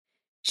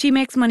She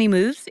Makes Money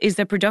Moves is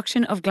a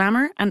production of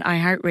Glamour and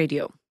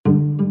iHeartRadio.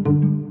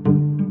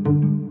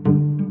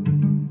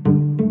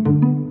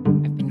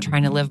 I've been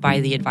trying to live by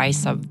the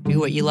advice of do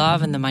what you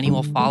love and the money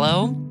will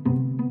follow.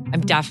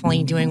 I'm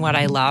definitely doing what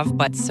I love,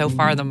 but so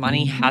far the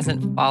money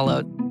hasn't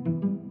followed.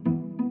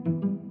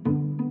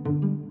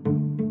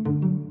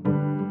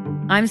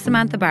 I'm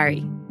Samantha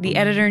Barry, the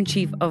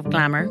editor-in-chief of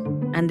Glamour,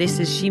 and this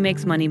is She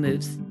Makes Money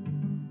Moves.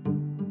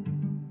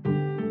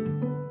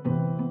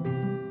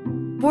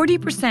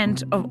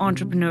 40% of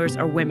entrepreneurs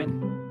are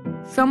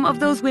women. Some of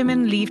those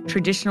women leave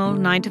traditional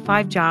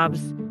 9-to-5 jobs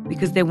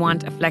because they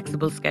want a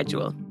flexible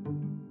schedule.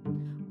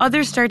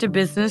 Others start a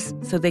business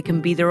so they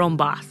can be their own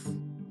boss.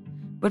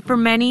 But for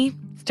many,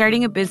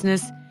 starting a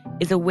business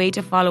is a way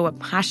to follow a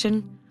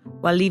passion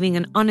while leaving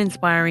an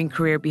uninspiring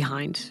career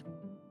behind.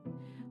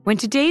 When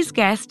today's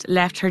guest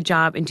left her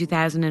job in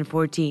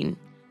 2014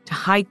 to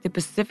hike the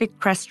Pacific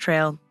Crest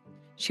Trail,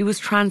 she was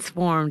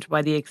transformed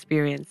by the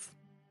experience.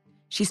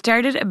 She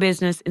started a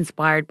business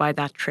inspired by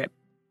that trip,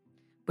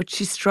 but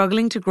she's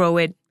struggling to grow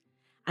it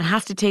and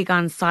has to take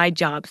on side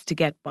jobs to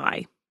get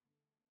by.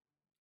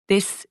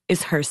 This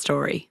is her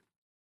story.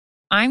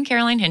 I'm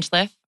Caroline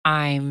Hinchliffe.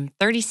 I'm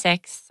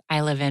 36.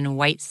 I live in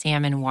White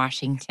Salmon,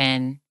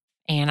 Washington,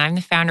 and I'm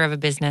the founder of a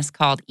business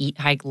called Eat,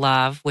 Hike,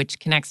 Love, which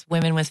connects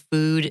women with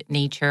food,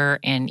 nature,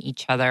 and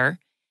each other.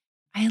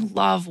 I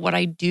love what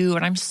I do,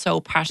 and I'm so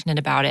passionate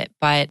about it,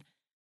 but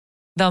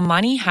the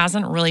money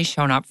hasn't really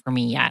shown up for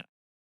me yet.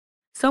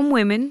 Some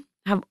women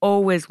have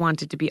always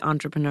wanted to be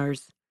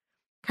entrepreneurs.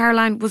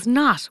 Caroline was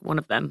not one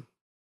of them.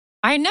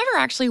 I never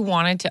actually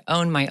wanted to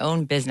own my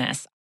own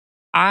business.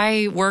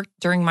 I worked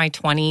during my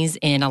 20s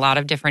in a lot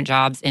of different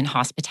jobs in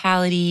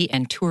hospitality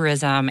and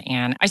tourism,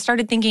 and I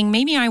started thinking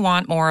maybe I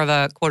want more of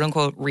a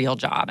quote-unquote real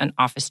job, an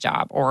office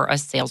job or a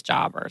sales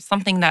job or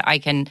something that I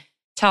can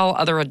tell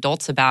other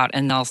adults about,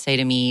 and they'll say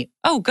to me,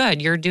 oh,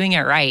 good, you're doing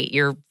it right.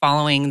 You're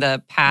following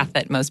the path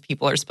that most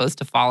people are supposed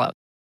to follow.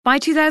 By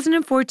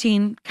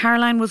 2014,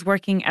 Caroline was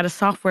working at a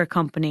software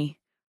company,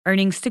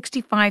 earning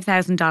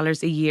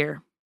 $65,000 a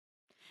year.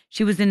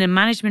 She was in a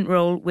management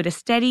role with a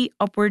steady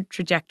upward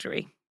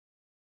trajectory.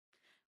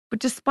 But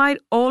despite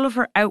all of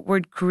her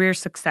outward career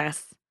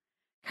success,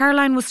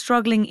 Caroline was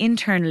struggling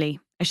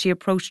internally as she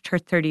approached her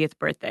 30th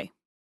birthday.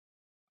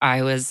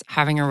 I was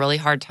having a really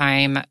hard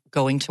time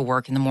going to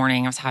work in the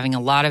morning. I was having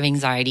a lot of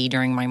anxiety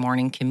during my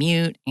morning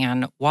commute.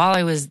 And while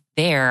I was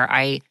there,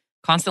 I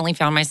constantly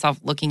found myself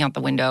looking out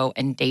the window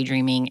and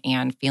daydreaming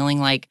and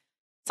feeling like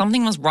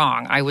something was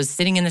wrong. I was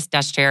sitting in this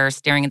desk chair,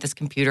 staring at this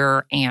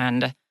computer,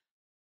 and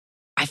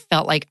I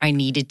felt like I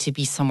needed to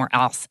be somewhere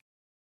else.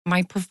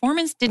 My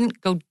performance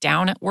didn't go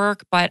down at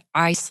work, but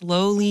I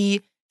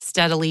slowly,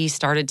 steadily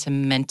started to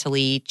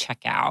mentally check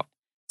out.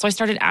 So I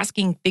started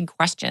asking big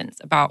questions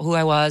about who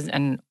I was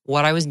and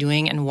what I was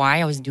doing and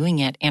why I was doing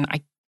it. And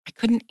I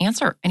couldn't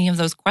answer any of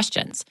those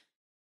questions.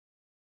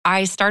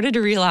 I started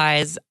to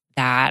realize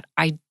that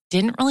I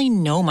didn't really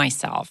know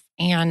myself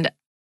and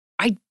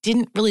I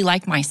didn't really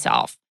like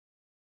myself.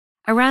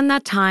 Around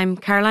that time,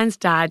 Caroline's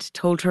dad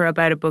told her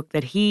about a book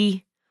that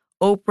he,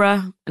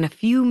 Oprah, and a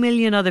few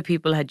million other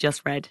people had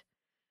just read.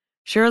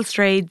 Cheryl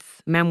Strayed's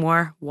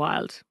memoir,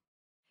 Wild.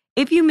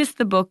 If you missed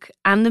the book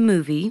and the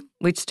movie,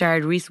 which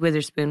starred Reese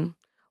Witherspoon,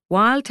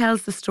 Wild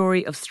tells the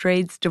story of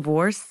Strayed's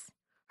divorce,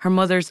 her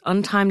mother's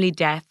untimely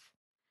death,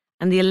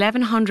 and the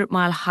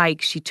 1,100-mile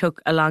hike she took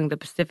along the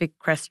Pacific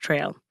Crest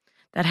Trail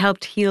that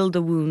helped heal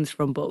the wounds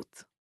from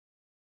both.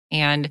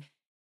 And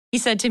he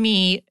said to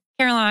me,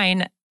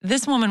 Caroline,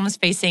 this woman was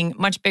facing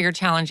much bigger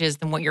challenges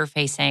than what you're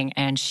facing,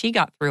 and she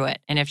got through it.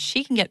 And if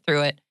she can get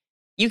through it,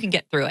 you can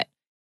get through it.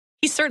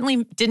 He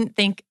certainly didn't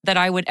think that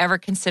I would ever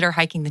consider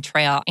hiking the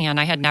trail, and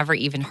I had never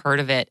even heard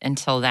of it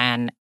until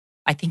then.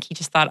 I think he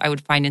just thought I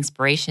would find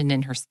inspiration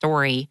in her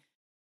story.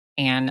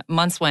 And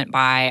months went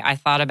by. I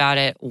thought about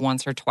it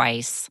once or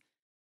twice.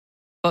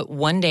 But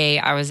one day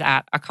I was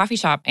at a coffee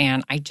shop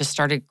and I just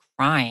started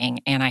crying,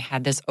 and I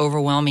had this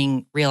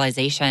overwhelming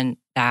realization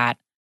that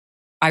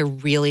I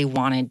really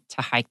wanted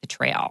to hike the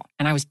trail.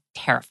 And I was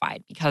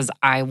terrified because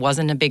I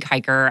wasn't a big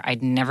hiker.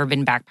 I'd never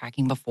been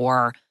backpacking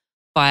before,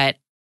 but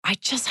I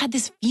just had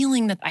this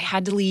feeling that I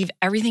had to leave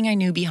everything I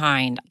knew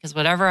behind because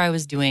whatever I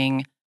was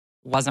doing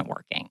wasn't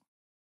working.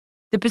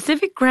 The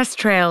Pacific Crest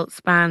Trail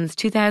spans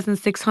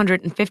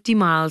 2,650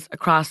 miles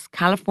across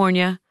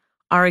California,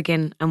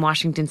 Oregon, and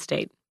Washington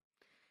state.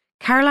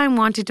 Caroline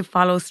wanted to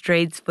follow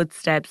Strayed's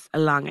footsteps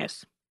along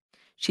it.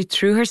 She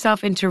threw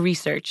herself into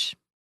research.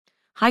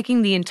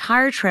 Hiking the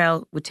entire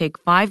trail would take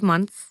 5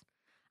 months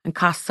and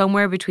cost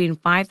somewhere between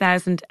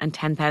 $5,000 and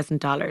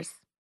 $10,000.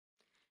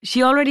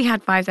 She already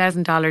had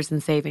 $5,000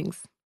 in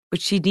savings,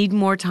 but she'd need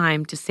more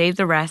time to save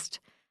the rest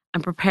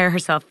and prepare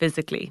herself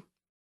physically.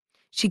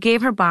 She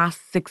gave her boss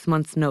 6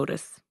 months'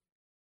 notice.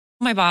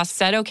 My boss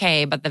said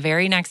okay, but the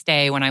very next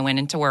day when I went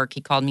into work, he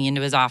called me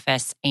into his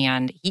office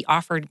and he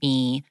offered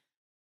me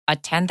a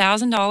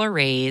 $10,000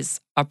 raise,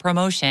 a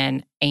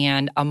promotion,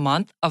 and a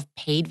month of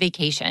paid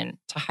vacation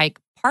to hike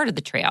part of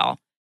the trail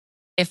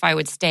if I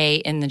would stay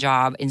in the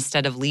job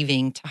instead of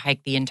leaving to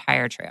hike the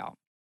entire trail.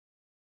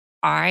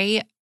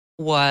 I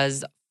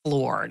was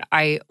floored.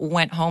 I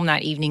went home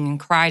that evening and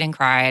cried and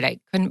cried. I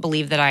couldn't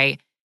believe that I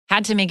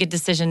had to make a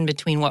decision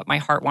between what my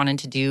heart wanted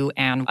to do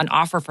and an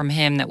offer from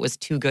him that was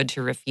too good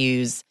to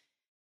refuse.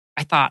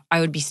 I thought I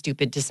would be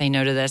stupid to say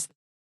no to this.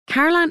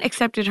 Caroline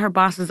accepted her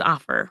boss's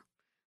offer,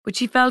 but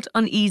she felt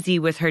uneasy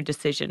with her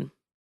decision.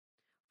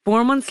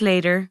 4 months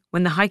later,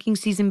 when the hiking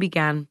season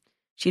began,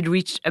 she had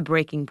reached a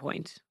breaking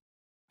point.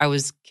 I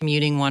was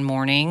commuting one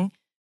morning.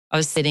 I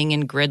was sitting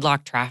in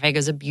gridlock traffic. It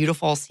was a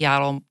beautiful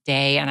Seattle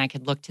day, and I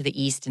could look to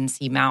the east and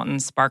see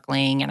mountains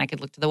sparkling, and I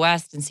could look to the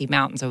west and see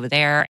mountains over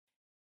there.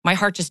 My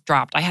heart just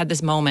dropped. I had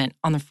this moment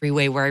on the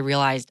freeway where I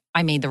realized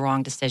I made the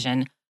wrong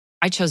decision.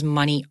 I chose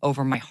money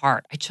over my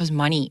heart. I chose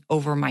money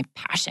over my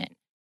passion.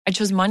 I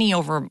chose money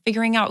over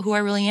figuring out who I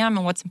really am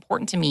and what's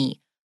important to me.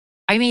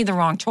 I made the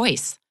wrong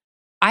choice.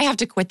 I have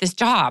to quit this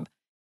job.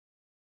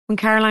 When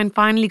Caroline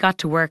finally got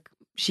to work,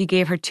 she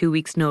gave her 2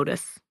 weeks'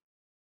 notice.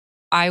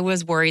 I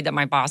was worried that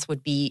my boss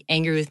would be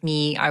angry with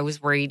me. I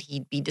was worried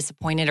he'd be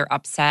disappointed or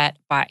upset,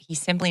 but he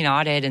simply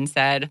nodded and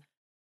said,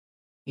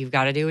 "You've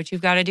got to do what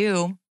you've got to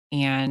do.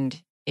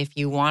 And if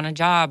you want a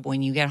job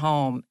when you get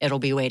home, it'll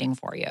be waiting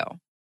for you."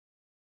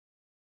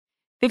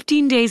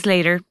 15 days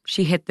later,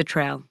 she hit the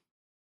trail.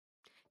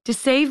 To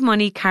save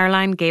money,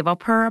 Caroline gave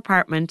up her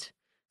apartment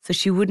so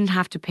she wouldn't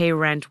have to pay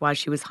rent while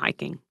she was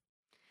hiking.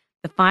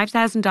 The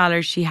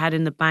 $5,000 she had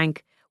in the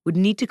bank would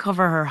need to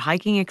cover her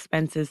hiking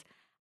expenses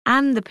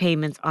and the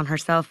payments on her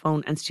cell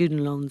phone and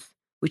student loans,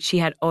 which she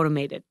had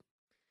automated.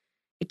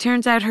 It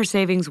turns out her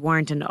savings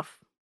weren't enough.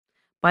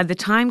 By the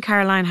time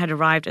Caroline had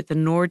arrived at the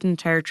northern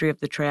territory of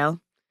the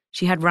trail,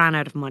 she had ran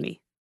out of money.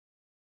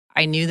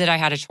 I knew that I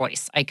had a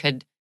choice. I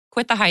could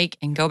quit the hike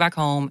and go back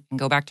home and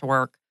go back to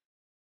work,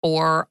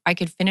 or I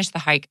could finish the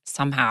hike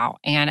somehow.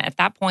 And at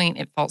that point,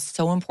 it felt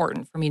so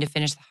important for me to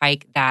finish the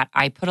hike that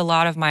I put a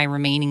lot of my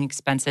remaining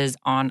expenses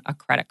on a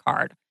credit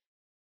card.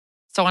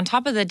 So on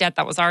top of the debt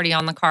that was already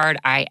on the card,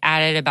 I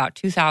added about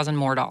 $2,000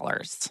 more.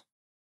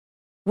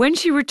 When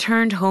she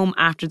returned home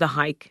after the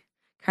hike,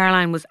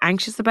 Caroline was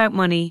anxious about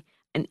money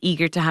and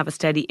eager to have a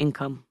steady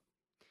income.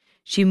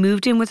 She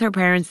moved in with her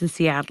parents in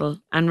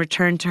Seattle and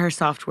returned to her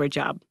software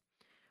job.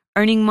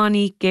 Earning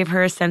money gave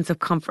her a sense of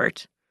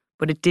comfort,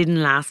 but it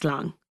didn't last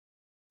long.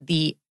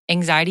 The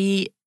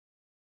anxiety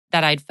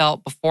that I'd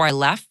felt before I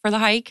left for the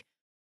hike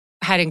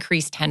had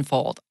increased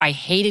tenfold. I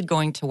hated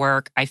going to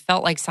work. I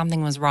felt like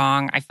something was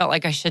wrong. I felt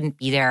like I shouldn't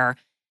be there.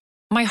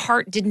 My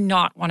heart did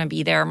not want to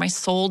be there. My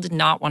soul did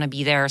not want to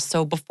be there.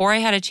 So before I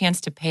had a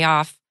chance to pay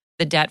off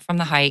the debt from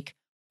the hike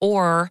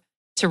or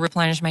to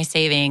replenish my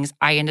savings,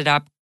 I ended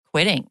up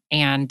quitting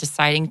and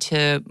deciding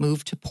to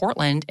move to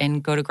Portland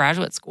and go to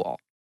graduate school.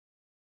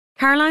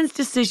 Caroline's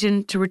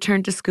decision to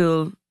return to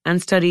school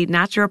and study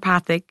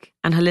naturopathic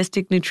and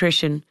holistic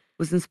nutrition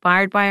was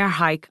inspired by her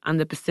hike on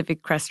the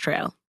Pacific Crest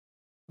Trail.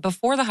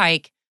 Before the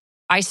hike,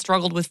 I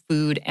struggled with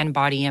food and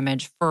body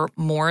image for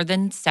more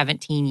than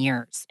 17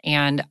 years,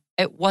 and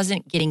it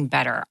wasn't getting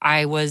better.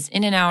 I was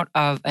in and out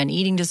of an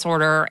eating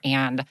disorder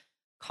and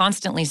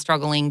constantly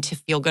struggling to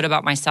feel good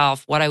about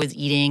myself, what I was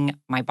eating,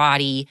 my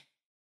body.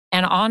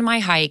 And on my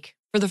hike,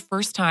 for the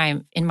first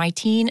time in my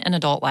teen and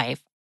adult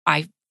life,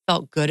 I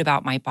felt good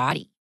about my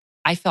body.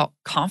 I felt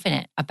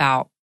confident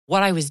about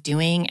what I was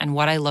doing and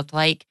what I looked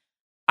like.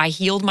 I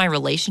healed my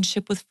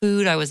relationship with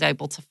food. I was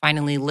able to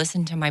finally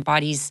listen to my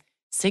body's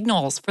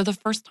signals for the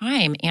first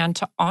time and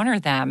to honor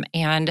them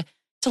and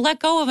to let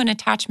go of an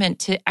attachment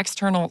to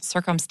external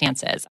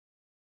circumstances.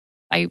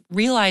 I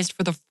realized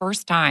for the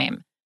first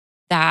time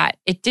that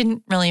it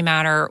didn't really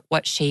matter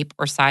what shape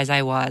or size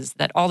I was,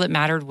 that all that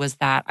mattered was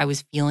that I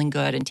was feeling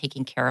good and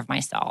taking care of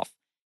myself.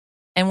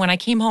 And when I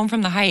came home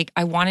from the hike,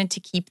 I wanted to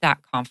keep that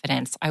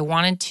confidence. I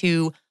wanted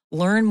to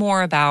learn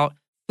more about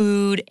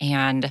food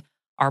and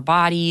our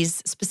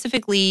bodies,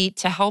 specifically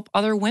to help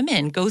other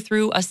women go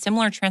through a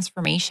similar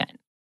transformation.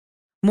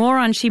 More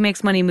on She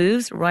Makes Money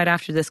Moves right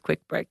after this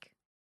quick break.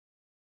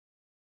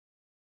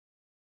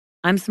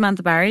 I'm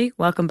Samantha Barry.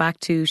 Welcome back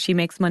to She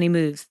Makes Money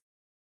Moves.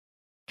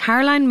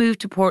 Caroline moved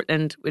to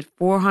Portland with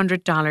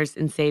 $400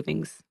 in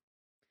savings.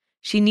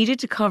 She needed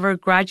to cover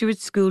graduate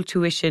school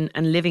tuition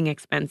and living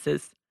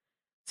expenses,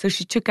 so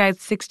she took out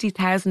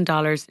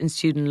 $60,000 in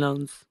student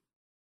loans.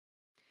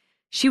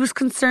 She was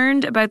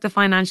concerned about the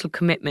financial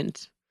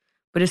commitment,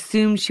 but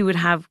assumed she would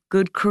have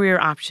good career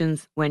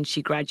options when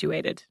she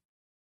graduated.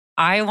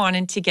 I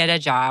wanted to get a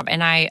job,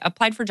 and I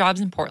applied for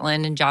jobs in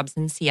Portland and jobs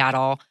in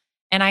Seattle,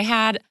 and I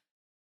had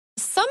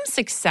some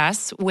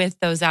success with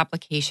those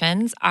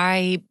applications.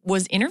 I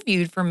was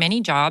interviewed for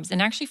many jobs,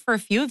 and actually for a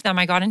few of them,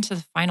 I got into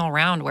the final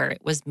round where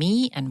it was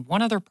me and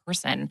one other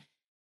person.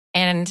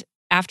 And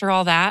after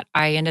all that,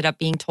 I ended up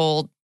being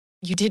told,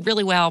 "You did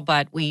really well,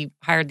 but we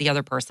hired the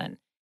other person."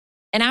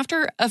 And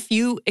after a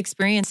few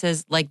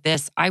experiences like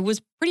this, I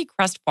was pretty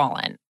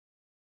crestfallen.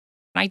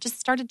 I just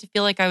started to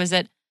feel like I was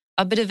at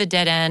a bit of a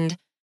dead end.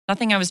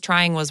 Nothing I was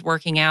trying was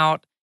working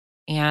out.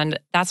 And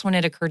that's when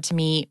it occurred to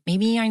me,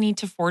 maybe I need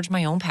to forge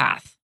my own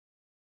path.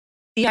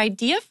 The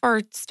idea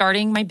for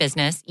starting my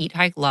business, Eat,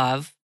 Hike,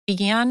 Love,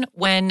 began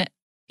when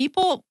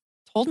people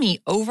told me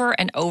over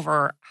and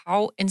over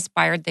how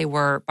inspired they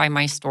were by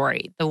my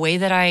story, the way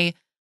that I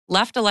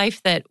left a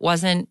life that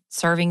wasn't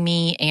serving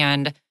me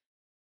and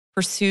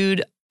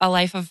pursued a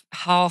life of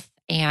health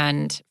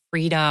and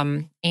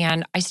freedom.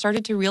 And I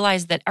started to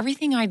realize that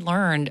everything I'd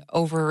learned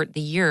over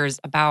the years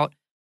about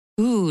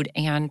food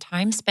and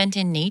time spent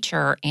in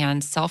nature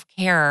and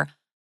self-care,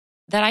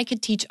 that I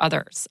could teach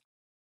others.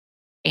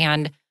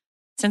 And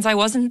since I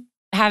wasn't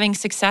having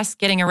success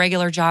getting a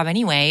regular job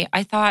anyway,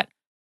 I thought,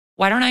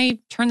 why don't I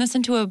turn this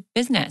into a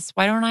business?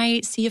 Why don't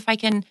I see if I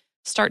can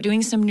start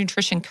doing some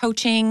nutrition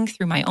coaching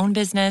through my own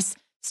business,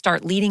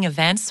 start leading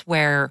events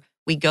where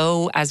we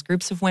go as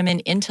groups of women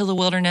into the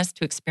wilderness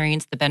to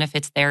experience the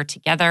benefits there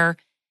together.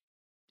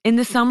 In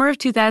the summer of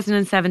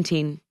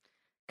 2017,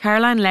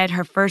 Caroline led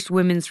her first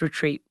women's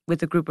retreat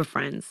with a group of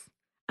friends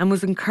and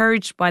was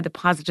encouraged by the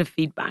positive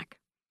feedback.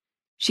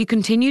 She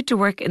continued to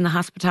work in the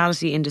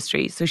hospitality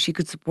industry so she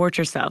could support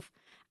herself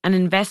and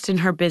invest in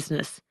her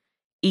business,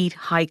 Eat,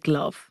 Hike,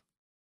 Love.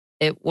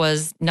 It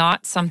was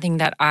not something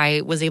that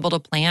I was able to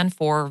plan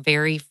for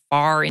very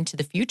far into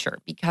the future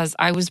because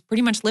I was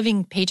pretty much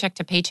living paycheck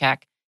to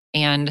paycheck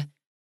and,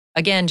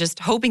 again, just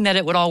hoping that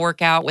it would all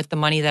work out with the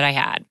money that I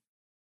had.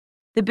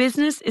 The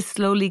business is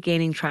slowly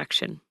gaining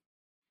traction.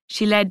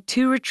 She led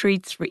 2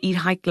 retreats for Eat,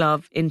 Hike,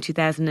 Love in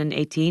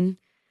 2018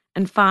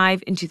 and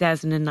 5 in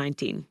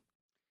 2019.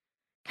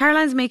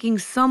 Caroline's making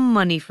some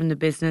money from the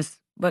business,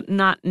 but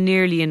not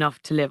nearly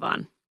enough to live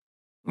on.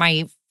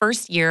 My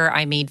first year,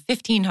 I made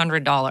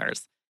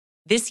 $1,500.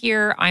 This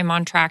year, I'm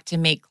on track to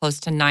make close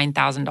to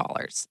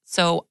 $9,000.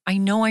 So I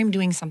know I'm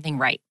doing something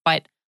right.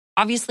 But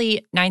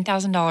obviously,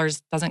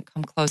 $9,000 doesn't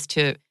come close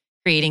to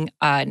creating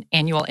an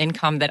annual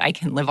income that I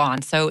can live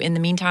on. So in the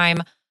meantime,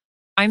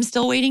 I'm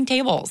still waiting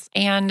tables.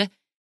 And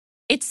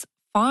it's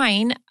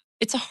fine.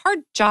 It's a hard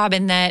job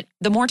in that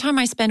the more time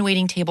I spend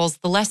waiting tables,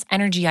 the less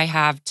energy I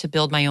have to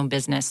build my own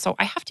business. So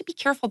I have to be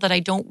careful that I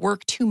don't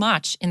work too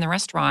much in the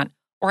restaurant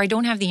or I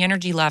don't have the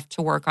energy left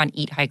to work on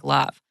Eat, Hike,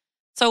 Love.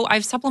 So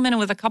I've supplemented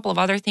with a couple of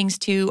other things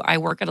too. I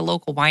work at a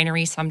local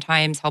winery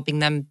sometimes, helping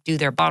them do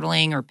their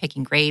bottling or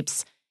picking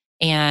grapes.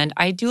 And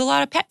I do a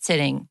lot of pet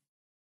sitting.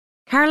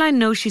 Caroline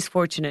knows she's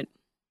fortunate.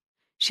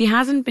 She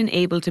hasn't been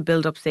able to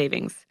build up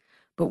savings,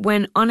 but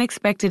when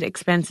unexpected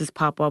expenses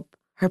pop up,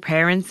 her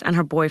parents and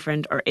her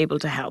boyfriend are able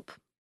to help.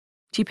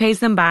 She pays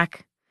them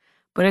back,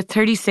 but at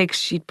 36,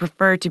 she'd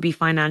prefer to be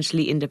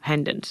financially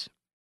independent.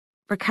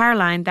 For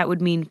Caroline, that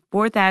would mean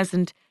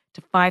 $4,000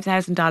 to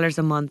 $5,000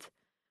 a month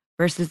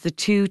versus the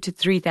 $2,000 to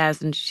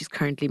 $3,000 she's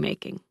currently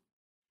making.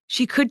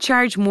 She could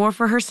charge more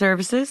for her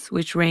services,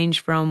 which range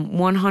from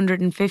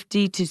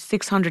 $150 to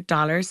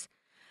 $600,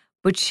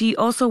 but she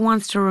also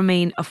wants to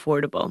remain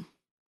affordable.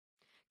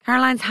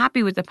 Caroline's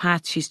happy with the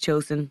path she's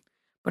chosen,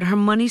 but her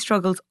money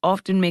struggles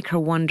often make her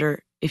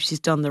wonder if she's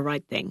done the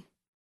right thing.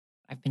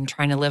 I've been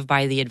trying to live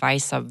by the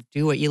advice of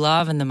do what you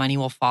love and the money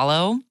will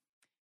follow.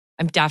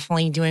 I'm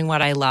definitely doing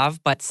what I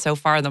love, but so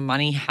far the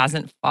money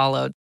hasn't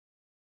followed.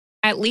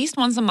 At least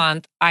once a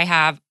month, I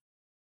have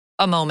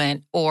a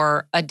moment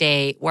or a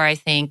day where I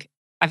think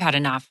I've had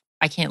enough.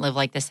 I can't live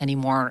like this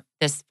anymore.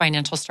 This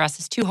financial stress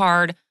is too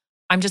hard.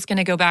 I'm just going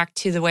to go back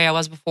to the way I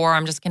was before.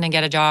 I'm just going to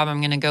get a job. I'm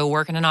going to go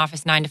work in an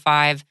office 9 to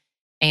 5,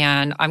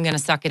 and I'm going to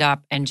suck it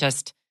up and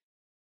just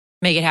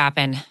make it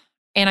happen.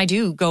 And I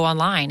do go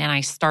online and I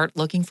start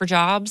looking for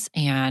jobs,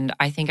 and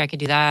I think I could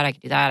do that. I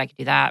could do that. I could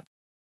do that.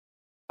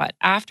 But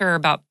after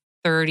about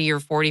 30 or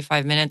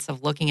 45 minutes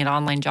of looking at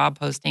online job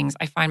postings,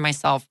 I find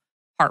myself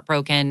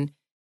heartbroken,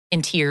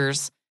 in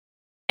tears.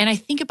 And I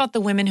think about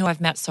the women who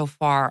I've met so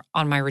far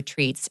on my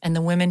retreats and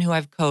the women who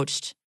I've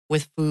coached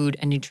with food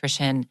and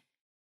nutrition.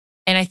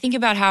 And I think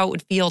about how it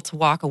would feel to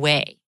walk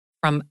away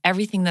from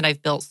everything that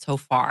I've built so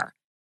far.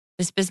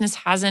 This business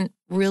hasn't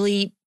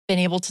really been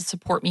able to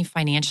support me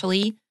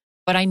financially,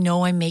 but I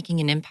know I'm making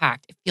an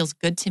impact. It feels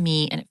good to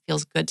me and it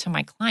feels good to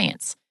my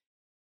clients.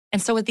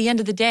 And so at the end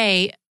of the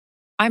day,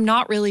 I'm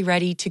not really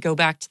ready to go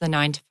back to the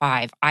 9 to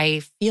 5.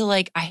 I feel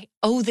like I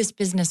owe this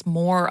business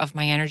more of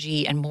my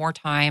energy and more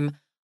time.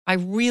 I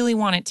really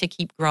want it to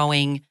keep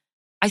growing.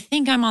 I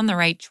think I'm on the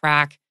right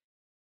track,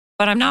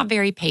 but I'm not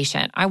very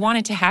patient. I want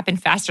it to happen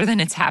faster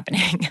than it's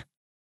happening.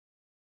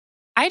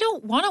 I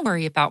don't want to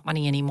worry about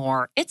money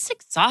anymore. It's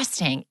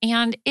exhausting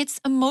and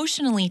it's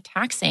emotionally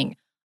taxing.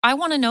 I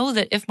want to know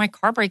that if my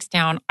car breaks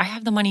down, I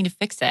have the money to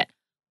fix it.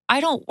 I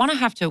don't want to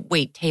have to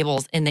wait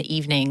tables in the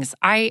evenings.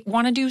 I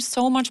want to do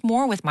so much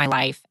more with my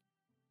life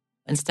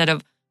instead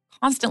of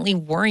constantly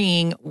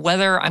worrying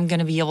whether I'm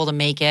going to be able to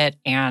make it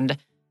and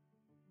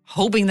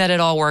hoping that it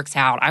all works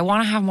out. I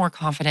want to have more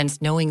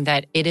confidence knowing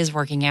that it is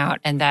working out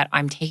and that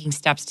I'm taking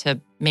steps to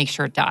make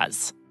sure it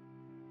does.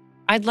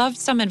 I'd love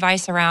some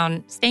advice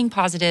around staying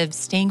positive,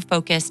 staying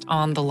focused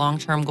on the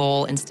long-term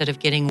goal instead of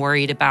getting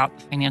worried about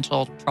the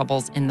financial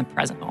troubles in the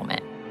present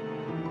moment.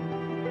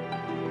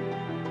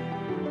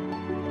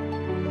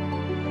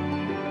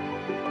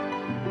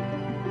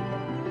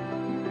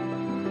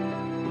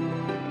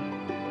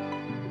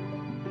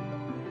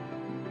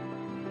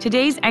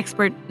 Today's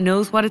expert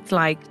knows what it's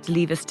like to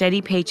leave a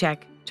steady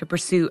paycheck to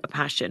pursue a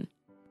passion.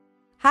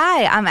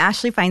 Hi, I'm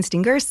Ashley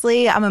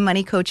Feinstein-Gersley. I'm a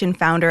money coach and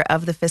founder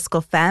of The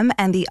Fiscal Femme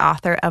and the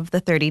author of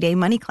The 30-Day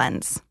Money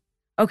Cleanse.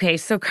 Okay,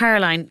 so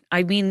Caroline,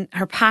 I mean,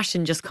 her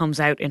passion just comes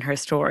out in her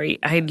story.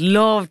 I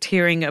loved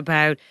hearing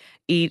about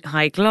Eat,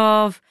 Hike,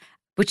 Love,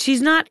 but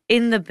she's not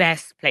in the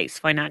best place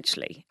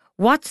financially.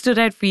 What stood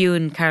out for you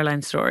in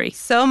Caroline's story?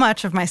 So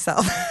much of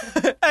myself.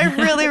 I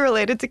really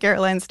related to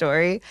Caroline's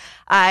story.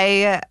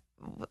 I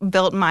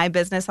built my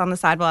business on the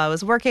side while I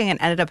was working and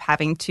ended up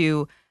having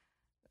to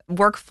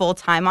work full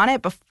time on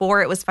it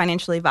before it was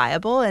financially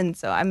viable. And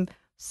so I'm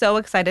so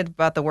excited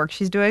about the work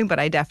she's doing, but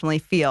I definitely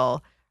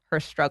feel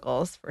her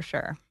struggles for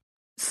sure.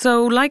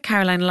 So like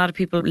Caroline, a lot of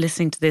people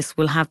listening to this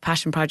will have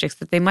passion projects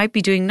that they might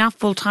be doing not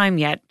full time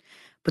yet,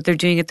 but they're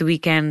doing it the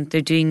weekend,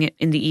 they're doing it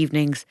in the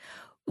evenings.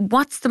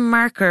 What's the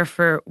marker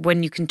for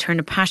when you can turn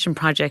a passion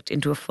project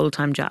into a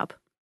full-time job?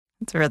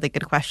 That's a really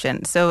good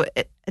question. So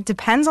it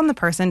depends on the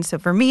person. So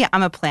for me,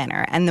 I'm a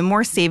planner, and the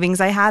more savings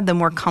I had, the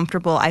more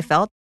comfortable I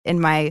felt. In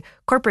my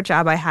corporate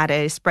job, I had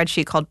a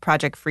spreadsheet called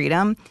Project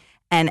Freedom.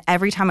 And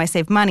every time I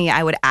saved money,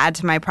 I would add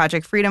to my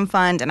Project Freedom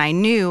fund. And I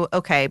knew,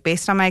 okay,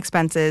 based on my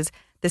expenses,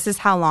 this is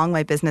how long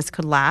my business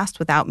could last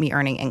without me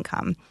earning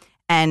income.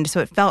 And so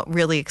it felt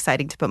really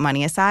exciting to put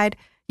money aside.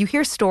 You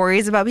hear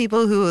stories about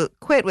people who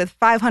quit with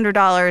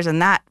 $500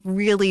 and that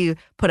really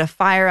put a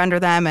fire under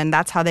them and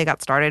that's how they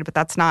got started. But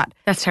that's not.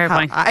 That's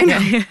terrifying. I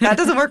know. That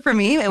doesn't work for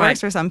me. It works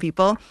for some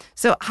people.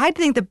 So I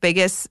think the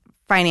biggest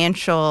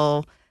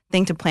financial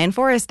thing to plan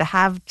for is to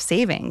have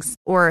savings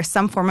or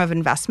some form of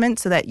investment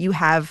so that you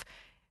have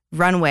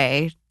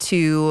runway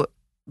to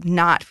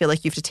not feel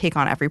like you have to take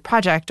on every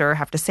project or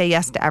have to say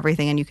yes to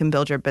everything, and you can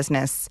build your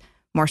business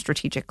more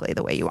strategically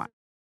the way you want.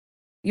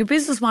 Your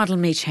business model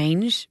may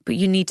change, but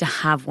you need to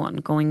have one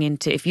going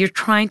into, if you're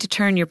trying to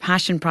turn your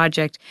passion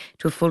project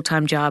to a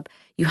full-time job,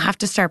 you have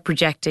to start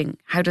projecting.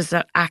 How does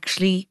that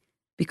actually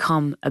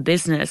become a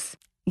business?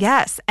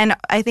 Yes. And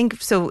I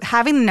think so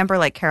having the number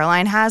like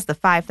Caroline has, the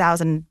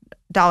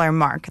 $5,000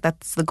 mark,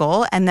 that's the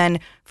goal. And then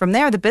from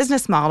there, the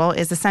business model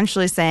is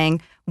essentially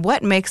saying,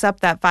 what makes up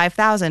that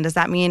 5,000? Does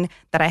that mean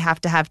that I have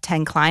to have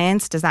 10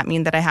 clients? Does that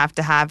mean that I have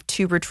to have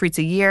 2 retreats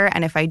a year?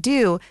 And if I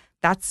do,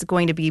 that's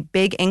going to be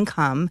big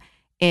income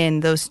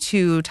in those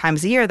 2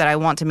 times a year that I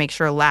want to make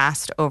sure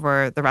last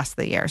over the rest of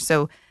the year.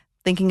 So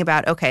thinking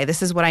about, okay,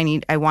 this is what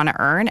I want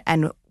to earn,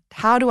 and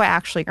how do I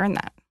actually earn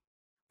that?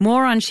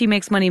 More on She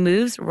Makes Money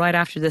Moves right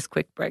after this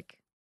quick break.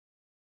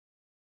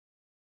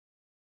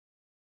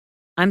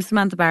 I'm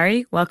Samantha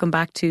Barry. Welcome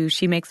back to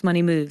She Makes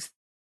Money Moves.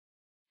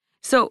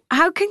 So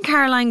how can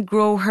Caroline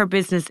grow her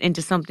business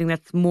into something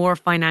that's more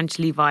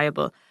financially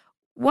viable?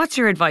 What's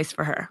your advice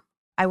for her?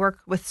 I work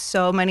with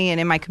so many, and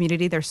in my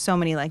community, there's so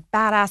many like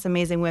badass,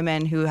 amazing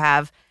women who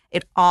have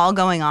it all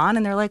going on.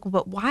 And they're like, well,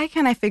 but why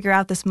can't I figure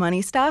out this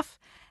money stuff?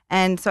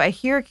 And so I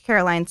hear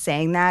Caroline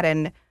saying that,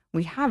 and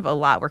we have a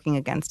lot working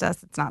against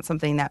us. It's not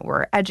something that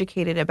we're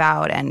educated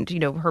about. And, you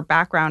know, her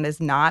background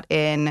is not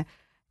in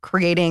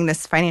creating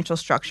this financial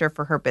structure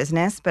for her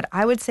business. But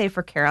I would say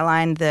for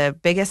Caroline, the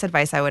biggest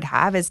advice I would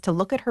have is to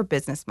look at her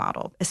business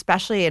model,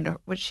 especially in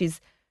what she's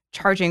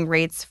charging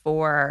rates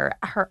for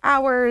her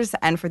hours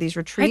and for these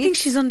retreats. I think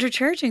she's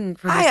undercharging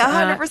for this.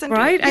 I 100%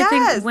 right? Yes. I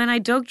think when I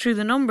dug through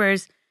the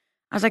numbers,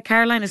 I was like,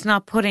 Caroline is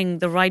not putting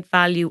the right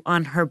value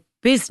on her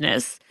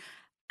business.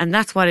 And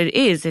that's what it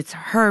is. It's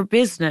her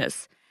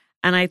business.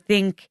 And I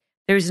think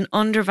there's an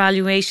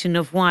undervaluation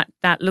of what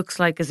that looks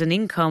like as an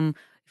income.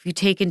 If you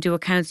take into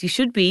account, you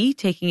should be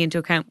taking into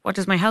account, what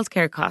does my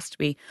healthcare cost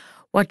me?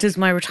 What does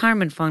my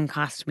retirement fund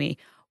cost me?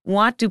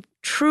 What do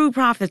true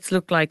profits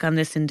look like on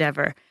this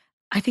endeavor?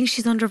 I think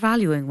she's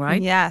undervaluing, right?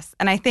 Yes.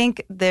 And I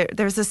think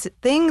there's this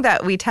thing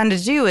that we tend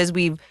to do is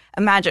we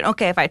imagine,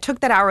 okay, if I took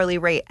that hourly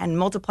rate and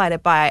multiplied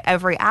it by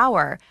every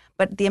hour,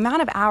 but the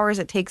amount of hours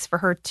it takes for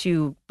her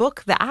to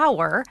book the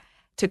hour,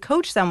 to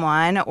coach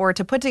someone or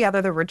to put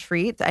together the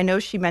retreat. I know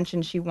she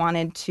mentioned she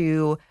wanted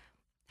to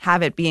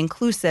have it be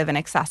inclusive and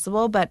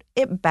accessible, but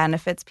it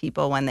benefits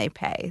people when they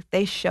pay.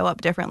 They show up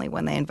differently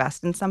when they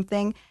invest in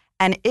something.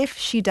 And if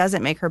she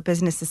doesn't make her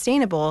business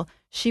sustainable,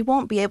 she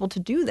won't be able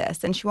to do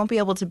this and she won't be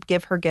able to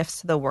give her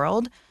gifts to the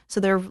world. So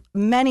there are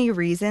many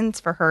reasons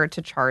for her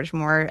to charge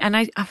more. And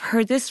I've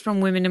heard this from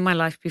women in my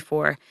life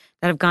before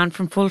that have gone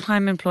from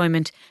full-time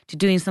employment to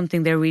doing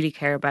something they really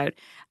care about.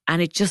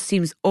 And it just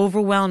seems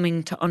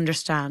overwhelming to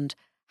understand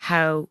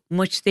how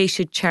much they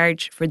should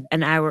charge for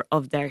an hour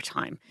of their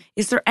time.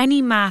 Is there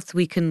any math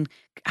we can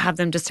have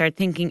them to start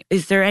thinking?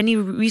 Is there any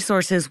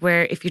resources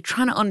where if you're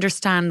trying to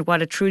understand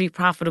what a truly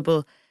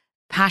profitable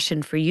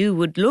passion for you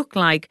would look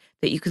like,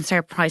 that you can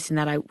start pricing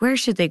that out? Where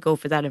should they go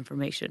for that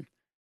information?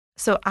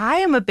 So I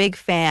am a big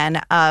fan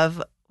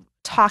of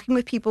talking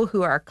with people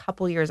who are a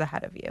couple years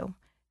ahead of you.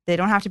 They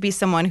don't have to be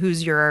someone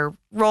who's your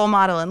role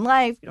model in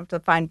life. You don't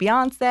have to find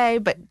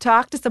Beyonce, but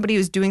talk to somebody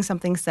who's doing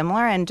something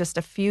similar and just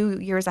a few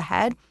years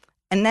ahead.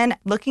 And then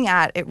looking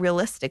at it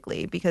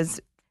realistically, because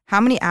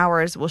how many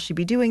hours will she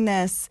be doing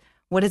this?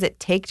 What does it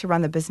take to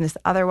run the business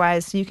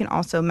otherwise? So you can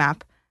also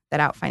map that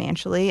out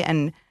financially.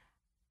 And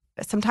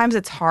sometimes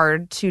it's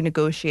hard to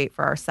negotiate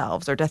for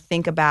ourselves or to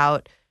think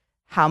about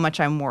how much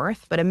I'm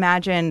worth. But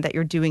imagine that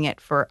you're doing it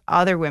for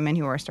other women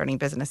who are starting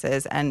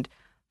businesses and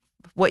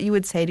what you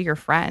would say to your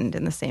friend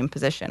in the same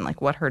position,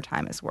 like what her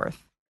time is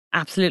worth.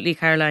 Absolutely,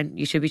 Caroline.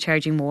 You should be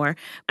charging more.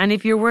 And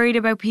if you're worried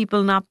about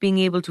people not being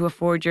able to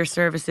afford your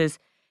services,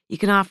 you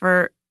can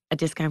offer a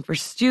discount for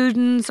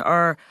students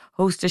or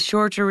host a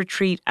shorter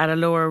retreat at a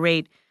lower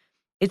rate.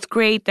 It's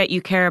great that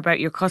you care about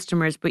your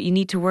customers, but you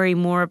need to worry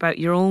more about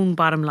your own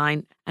bottom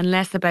line and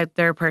less about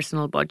their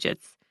personal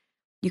budgets.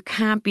 You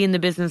can't be in the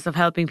business of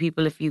helping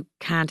people if you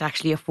can't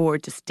actually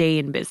afford to stay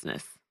in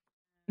business.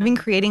 Even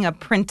creating a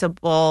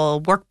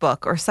printable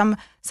workbook or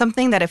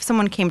something that if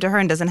someone came to her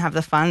and doesn't have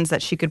the funds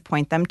that she could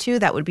point them to,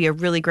 that would be a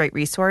really great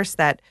resource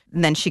that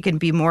then she can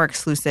be more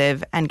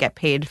exclusive and get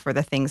paid for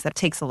the things that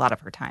takes a lot of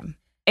her time.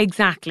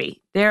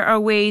 Exactly. There are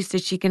ways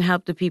that she can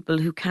help the people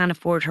who can't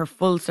afford her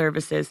full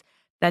services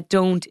that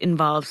don't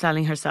involve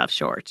selling herself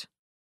short.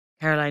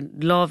 Caroline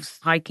loves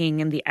hiking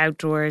and the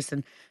outdoors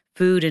and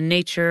food and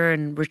nature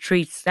and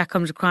retreats. That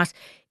comes across.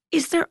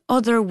 Is there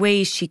other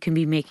ways she can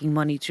be making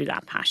money through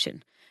that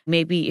passion?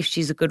 Maybe if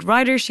she's a good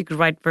writer, she could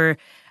write for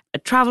a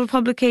travel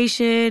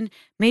publication.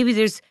 Maybe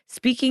there's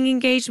speaking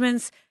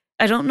engagements.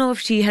 I don't know if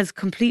she has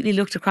completely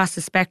looked across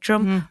the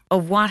spectrum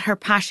of what her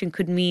passion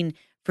could mean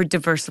for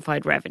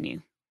diversified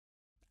revenue.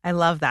 I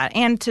love that.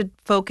 And to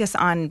focus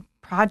on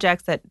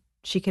projects that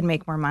she can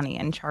make more money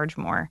and charge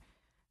more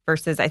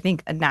versus, I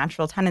think, a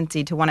natural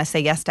tendency to want to say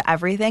yes to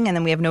everything and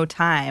then we have no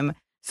time.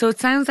 So it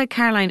sounds like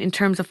Caroline, in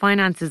terms of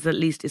finances at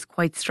least, is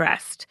quite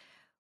stressed.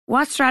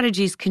 What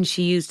strategies can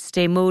she use to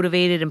stay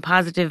motivated and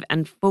positive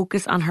and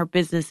focus on her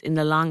business in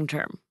the long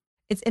term?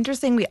 It's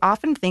interesting. We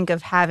often think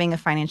of having a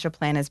financial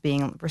plan as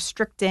being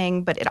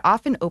restricting, but it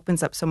often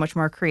opens up so much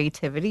more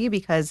creativity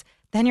because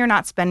then you're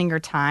not spending your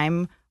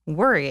time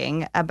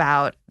worrying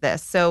about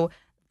this. So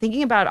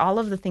thinking about all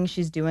of the things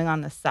she's doing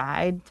on the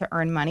side to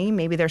earn money,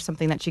 maybe there's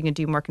something that she can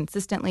do more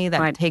consistently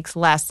that takes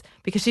less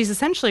because she's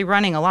essentially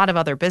running a lot of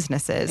other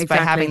businesses by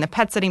having the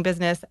pet sitting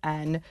business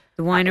and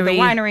the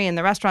winery and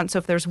the restaurant. So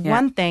if there's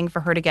one thing for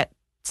her to get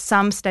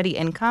some steady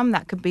income,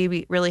 that could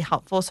be really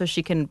helpful so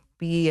she can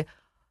be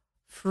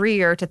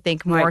freer to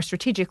think more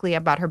strategically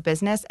about her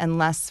business and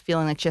less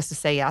feeling like she has to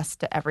say yes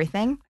to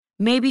everything.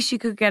 Maybe she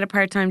could get a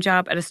part-time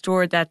job at a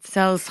store that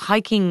sells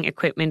hiking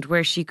equipment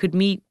where she could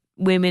meet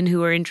women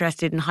who are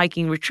interested in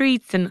hiking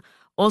retreats and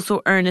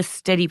also earn a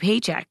steady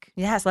paycheck.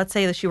 Yes, let's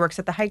say that she works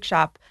at the hike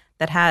shop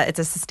it's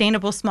a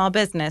sustainable small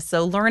business.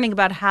 So learning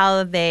about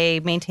how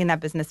they maintain that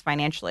business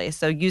financially.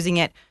 So using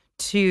it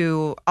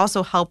to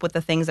also help with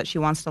the things that she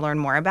wants to learn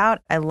more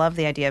about. I love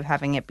the idea of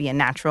having it be a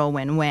natural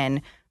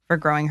win-win for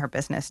growing her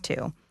business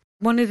too.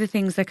 One of the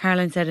things that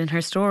Caroline said in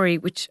her story,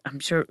 which I'm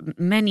sure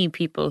many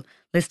people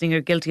listening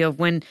are guilty of,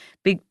 when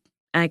big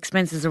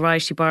expenses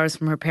arise, she borrows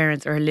from her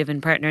parents or her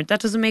live-in partner. That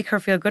doesn't make her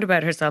feel good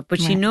about herself,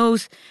 but she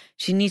knows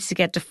she needs to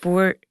get to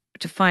 4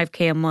 to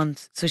 5K a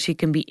month so she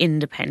can be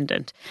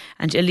independent.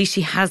 And at least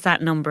she has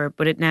that number,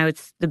 but now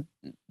it's the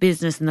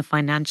business and the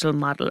financial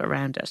model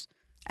around it.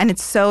 And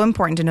it's so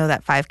important to know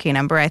that 5K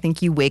number. I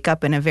think you wake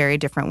up in a very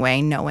different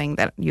way knowing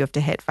that you have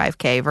to hit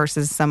 5K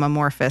versus some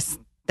amorphous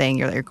thing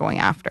you're going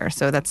after.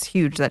 So that's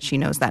huge that she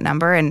knows that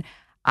number. And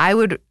I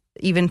would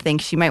even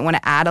think she might want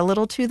to add a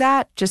little to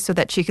that just so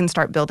that she can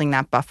start building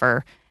that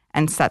buffer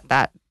and set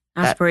that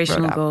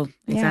aspirational goal.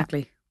 Exactly.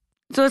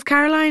 Yeah. So as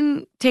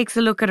Caroline takes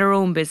a look at her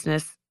own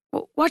business,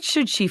 what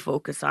should she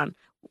focus on?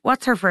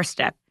 What's her first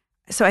step?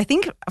 So I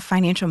think a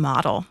financial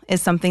model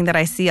is something that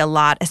I see a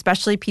lot,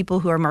 especially people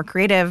who are more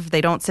creative. They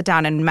don't sit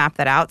down and map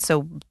that out.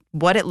 So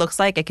what it looks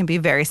like, it can be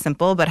very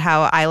simple, but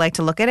how I like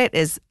to look at it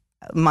is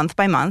month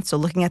by month. So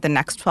looking at the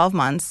next 12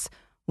 months,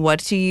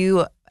 what do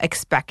you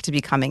expect to be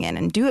coming in?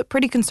 And do it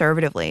pretty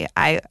conservatively.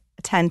 I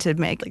tend to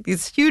make like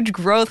these huge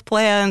growth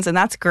plans, and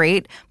that's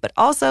great, but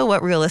also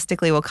what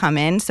realistically will come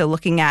in. So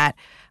looking at,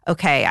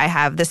 okay, I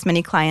have this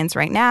many clients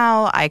right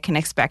now. I can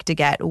expect to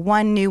get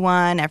one new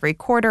one every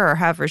quarter or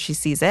however she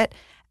sees it.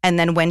 And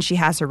then when she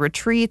has her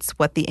retreats,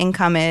 what the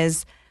income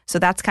is. So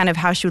that's kind of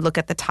how she would look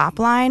at the top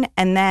line.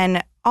 And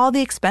then all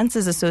the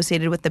expenses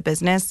associated with the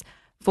business.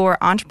 For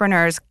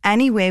entrepreneurs,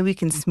 any way we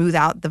can smooth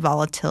out the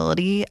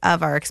volatility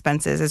of our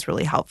expenses is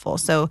really helpful.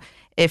 So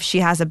if she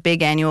has a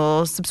big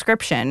annual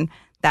subscription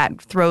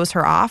that throws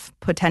her off,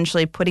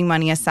 potentially putting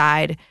money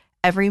aside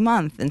every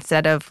month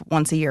instead of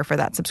once a year for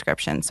that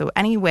subscription. So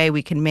any way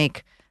we can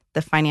make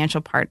the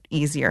financial part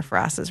easier for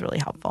us is really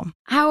helpful.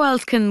 How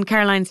else can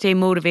Caroline stay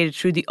motivated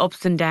through the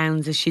ups and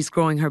downs as she's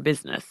growing her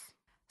business?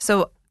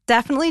 So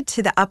definitely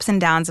to the ups and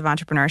downs of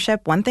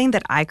entrepreneurship, one thing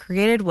that I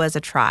created was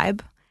a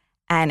tribe.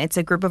 And it's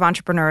a group of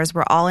entrepreneurs.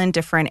 We're all in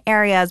different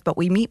areas, but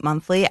we meet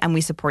monthly and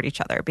we support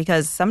each other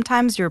because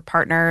sometimes your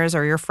partners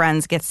or your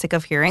friends get sick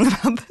of hearing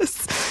about this.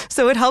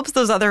 So it helps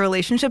those other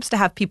relationships to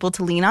have people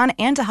to lean on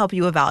and to help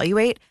you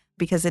evaluate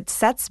because it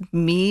sets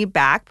me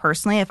back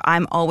personally if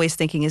I'm always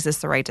thinking, is this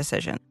the right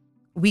decision?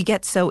 We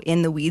get so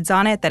in the weeds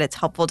on it that it's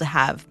helpful to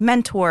have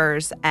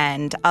mentors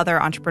and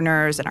other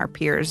entrepreneurs and our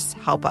peers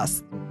help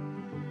us.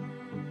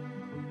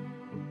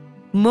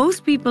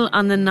 Most people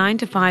on the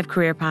 9-to-5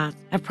 career path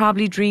have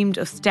probably dreamed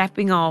of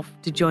stepping off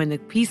to join the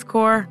Peace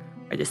Corps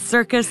or the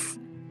circus,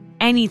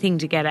 anything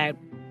to get out.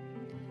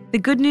 The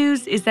good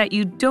news is that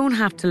you don't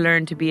have to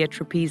learn to be a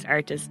trapeze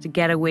artist to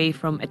get away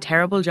from a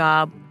terrible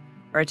job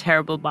or a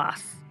terrible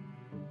boss.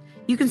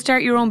 You can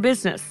start your own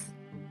business,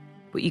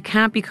 but you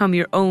can't become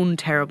your own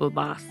terrible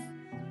boss.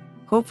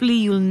 Hopefully,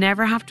 you'll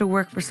never have to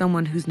work for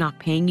someone who's not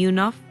paying you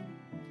enough.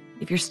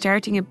 If you're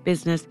starting a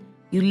business,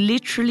 you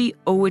literally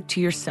owe it to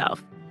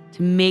yourself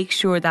to make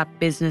sure that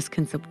business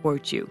can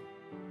support you.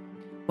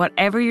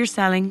 Whatever you're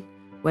selling,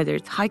 whether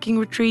it's hiking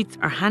retreats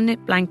or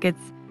hand-knit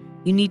blankets,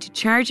 you need to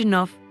charge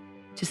enough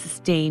to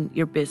sustain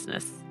your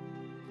business.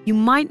 You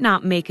might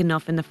not make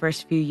enough in the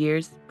first few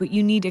years, but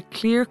you need a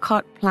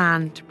clear-cut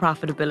plan to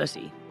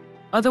profitability.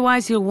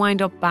 Otherwise, you'll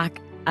wind up back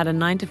at a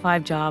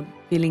 9-to-5 job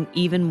feeling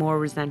even more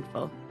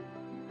resentful.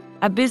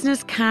 A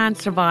business can't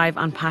survive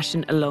on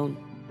passion alone.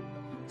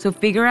 So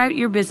figure out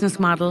your business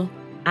model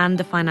and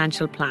the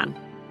financial plan.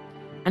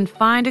 And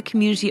find a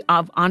community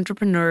of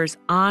entrepreneurs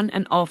on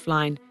and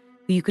offline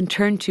who you can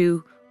turn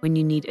to when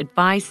you need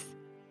advice,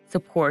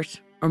 support,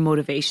 or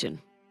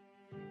motivation.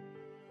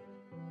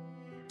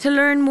 To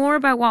learn more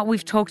about what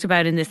we've talked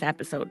about in this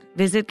episode,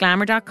 visit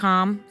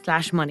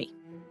glamour.com/money.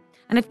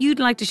 And if you'd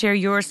like to share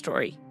your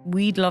story,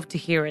 we'd love to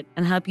hear it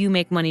and help you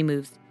make money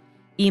moves.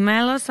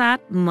 Email us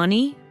at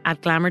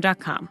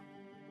money@glamour.com.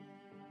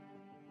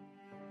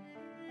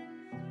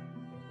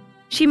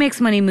 She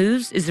Makes Money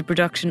Moves is a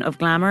production of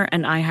Glamour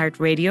and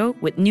iHeartRadio,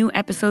 with new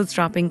episodes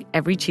dropping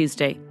every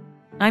Tuesday.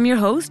 I'm your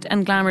host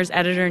and Glamour's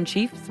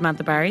editor-in-chief,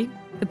 Samantha Barry.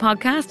 The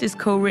podcast is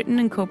co-written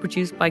and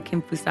co-produced by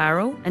Kim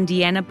Fusaro and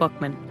Deanna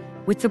Buckman,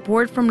 with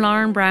support from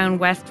Lauren Brown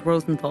West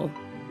Rosenthal.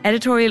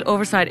 Editorial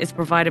oversight is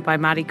provided by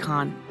Maddie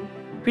Kahn.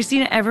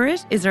 Christina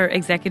Everett is our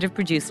executive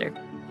producer.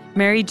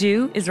 Mary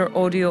Dew is our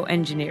audio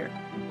engineer.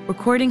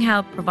 Recording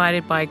help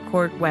provided by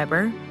Court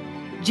Weber.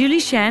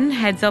 Julie Shen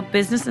heads up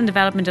business and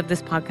development of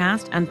this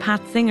podcast, and Pat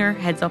Singer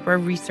heads up our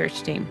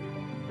research team.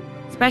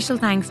 Special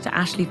thanks to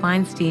Ashley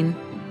Feinstein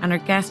and our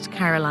guest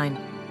Caroline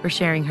for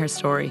sharing her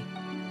story.